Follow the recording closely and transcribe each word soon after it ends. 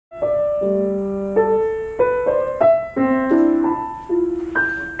Oh,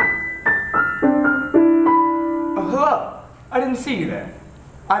 hello. I didn't see you there.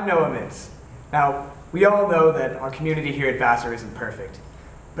 I'm Noah Mintz. Now, we all know that our community here at Vassar isn't perfect.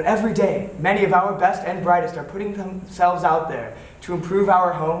 But every day, many of our best and brightest are putting themselves out there to improve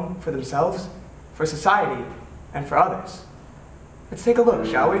our home for themselves, for society, and for others. Let's take a look,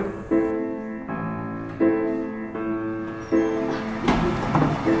 shall we?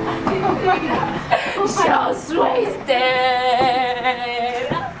 Just wasted.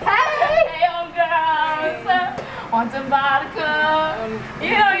 Hey, young girls. Want some vodka?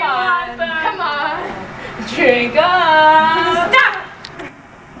 You know you want some. Come on. Drink up. Stop!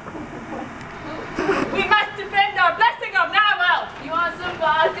 We must defend our blessing of Narwhal. You want some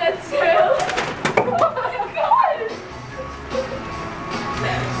vodka too? Oh my gosh.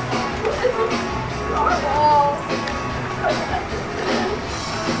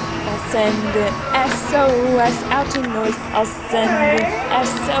 I'll send an SOS out to Noyes. I'll send an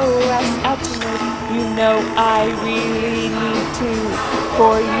SOS out to Noyes. You know I really need to.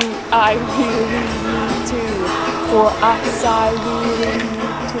 For you, I really need to. For us, I really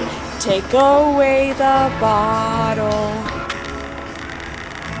need to. Take away the bottle.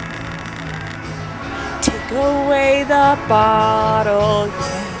 Take away the bottle.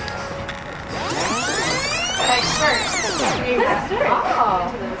 Nice shirt.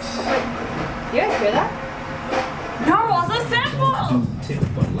 Oh. Wait, you guys hear that? Narwhals assemble!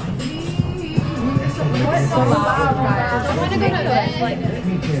 What's so loud, guys? I'm gonna go to bed.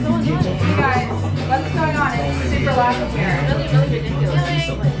 Hey guys, what's going on? It's super loud in here. Really, really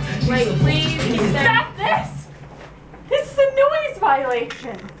ridiculous. Like, please stop this! This is a noise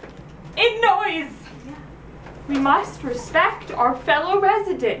violation. In Noyes, we must respect our fellow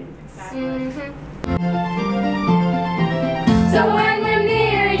residents. So when we're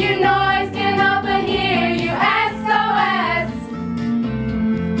near you, noise can't help but hear you. SOS.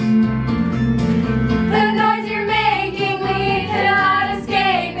 The noise you're making, we cannot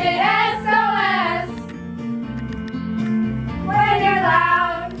escape it. SOS. When you're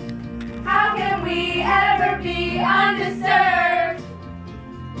loud, how can we ever be undisturbed?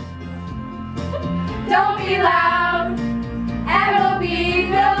 Don't be loud, and we'll be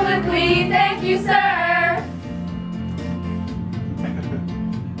filled with glee. Thank you, sir.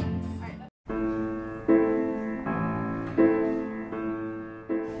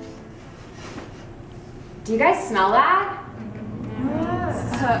 Do you guys smell that?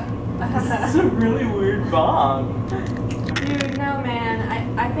 This is a really weird bomb. Dude, no man.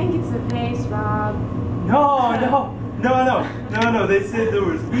 I think it's a vase, Rob. No. They said there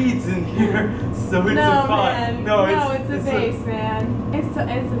was weeds in here, so it's a pot. Man. No, it's a vase, man. It's a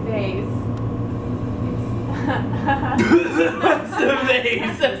vase. It's a vase.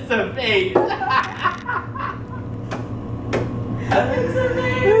 It's a vase. It's a vase.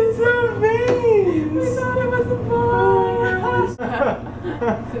 It's a vase. We thought it was a ball. It's a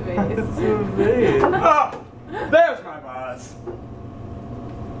vase. It's a vase. Oh, there's my boss.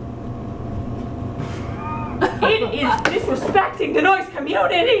 It is disrespecting the Noyes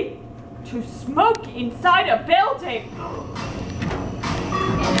community to smoke inside a building.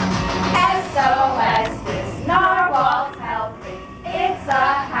 SOS, this narwhal's helping. It's a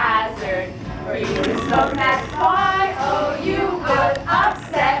hazard for you to smoke next. You would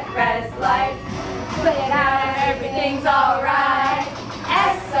upset Red's life. Put it out, everything's alright.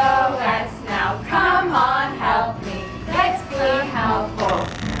 SOS, now come on, help me. Let's be helpful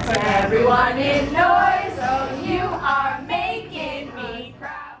for everyone in Noyes. Oh, you are making me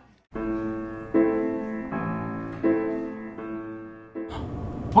proud.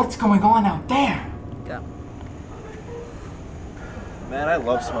 What's going on out there? Man, I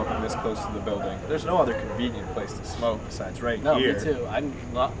love smoking this close to the building. There's no other convenient place to smoke besides right here. No, me too. I'm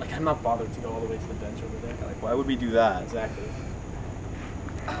not bothered to go all the way to the bench over there. Like, why would we do that? Exactly.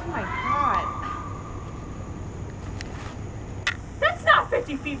 Oh my god. That's not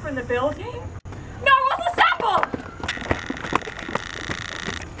 50 feet from the building. Narwhals assemble!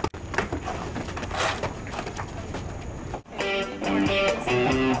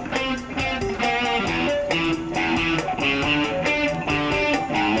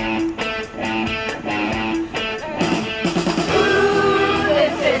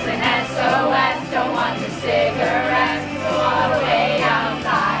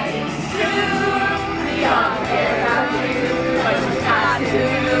 Not to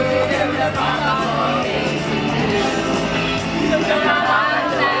the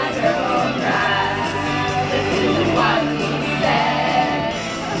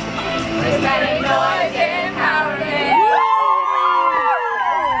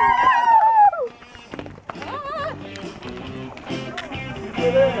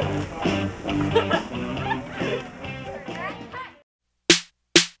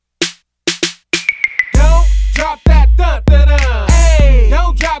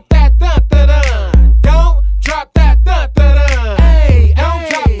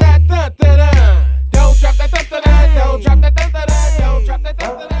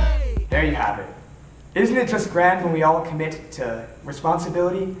grand when we all commit to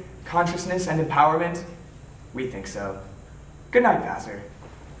responsibility, consciousness, and empowerment? We think so. Good night, Vassar.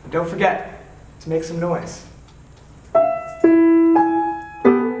 And don't forget to make some noise.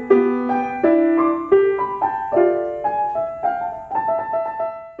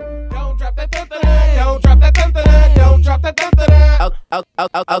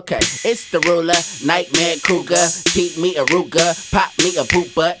 Okay, it's the ruler, nightmare cougar. Keep me a Ruger, pop me a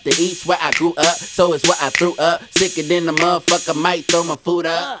poop butt. The east where I grew up, so it's what I threw up. Sicker than the motherfucker, might throw my food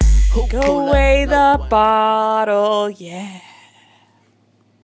up. Go away the bottle, yeah.